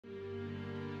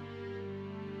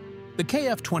The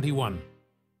KF-21.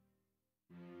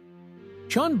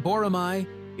 Boramae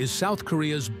is South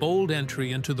Korea's bold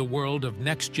entry into the world of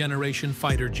next-generation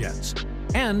fighter jets,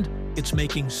 and it's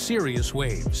making serious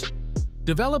waves.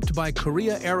 Developed by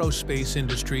Korea Aerospace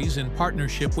Industries in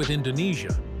partnership with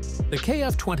Indonesia, the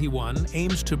KF-21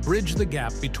 aims to bridge the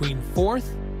gap between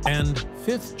 4th and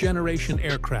 5th generation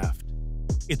aircraft.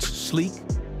 It's sleek,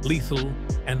 lethal,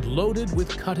 and loaded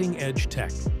with cutting-edge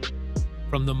tech.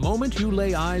 From the moment you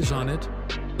lay eyes on it,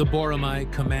 the Boramae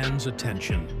commands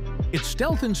attention. Its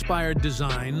stealth-inspired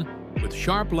design, with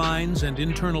sharp lines and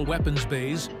internal weapons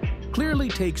bays, clearly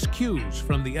takes cues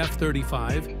from the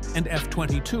F-35 and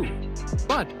F-22,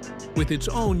 but with its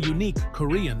own unique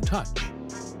Korean touch.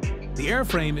 The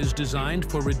airframe is designed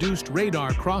for reduced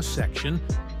radar cross-section,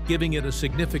 giving it a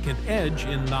significant edge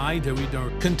in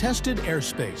contested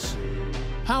airspace.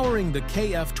 Powering the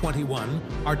KF-21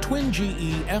 are twin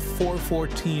GE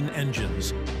F414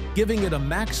 engines, giving it a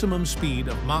maximum speed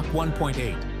of Mach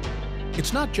 1.8.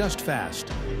 It's not just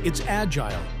fast, it's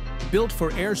agile, built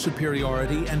for air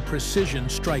superiority and precision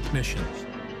strike missions.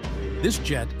 This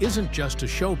jet isn't just a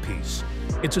showpiece,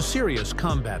 it's a serious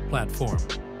combat platform.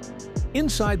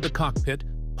 Inside the cockpit,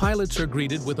 pilots are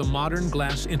greeted with a modern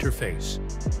glass interface.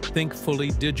 Think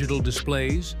fully digital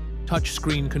displays,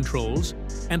 touchscreen controls,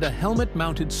 and a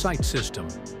helmet-mounted sight system.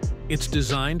 It's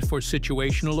designed for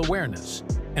situational awareness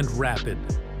and rapid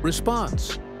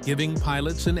response, giving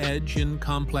pilots an edge in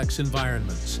complex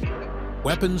environments.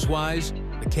 Weapons-wise,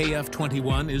 the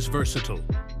KF-21 is versatile.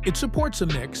 It supports a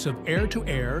mix of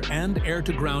air-to-air and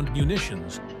air-to-ground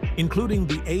munitions, including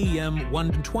the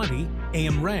AEM-120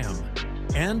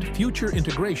 AMRAAM, and future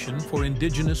integration for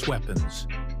indigenous weapons.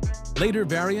 Later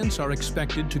variants are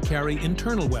expected to carry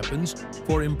internal weapons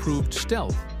for improved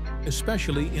stealth,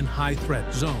 especially in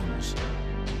high-threat zones.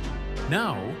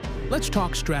 Now, let's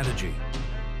talk strategy.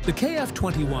 The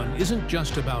KF-21 isn't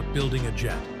just about building a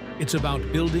jet, it's about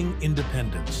building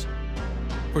independence.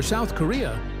 For South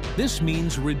Korea, this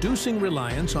means reducing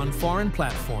reliance on foreign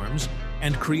platforms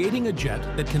and creating a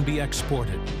jet that can be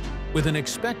exported. With an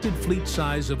expected fleet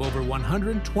size of over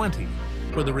 120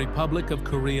 for the Republic of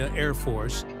Korea Air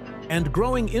Force and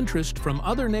growing interest from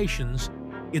other nations,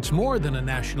 it's more than a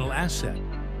national asset.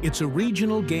 It's a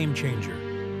regional game changer.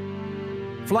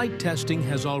 Flight testing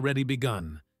has already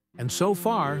begun, and so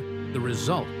far, the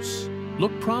results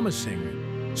look promising.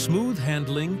 Smooth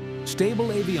handling, stable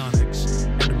avionics,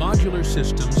 and modular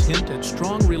systems hint at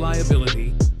strong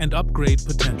reliability and upgrade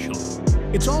potential.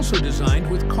 It's also designed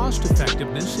with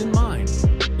cost-effectiveness in mind,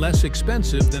 less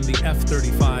expensive than the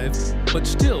F-35, but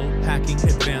still packing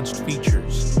advanced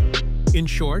features. In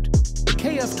short, the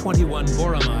KF-21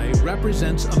 Boramae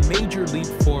represents a major leap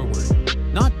forward,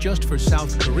 not just for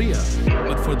South Korea,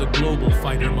 but for the global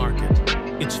fighter market.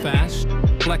 It's fast,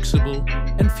 flexible,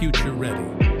 and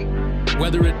future-ready.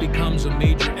 Whether it becomes a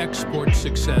major export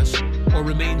success or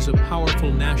remains a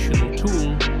powerful national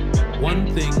tool,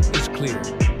 one thing is clear.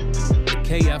 The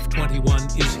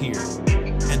KF-21 is here,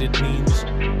 and it means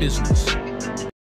business.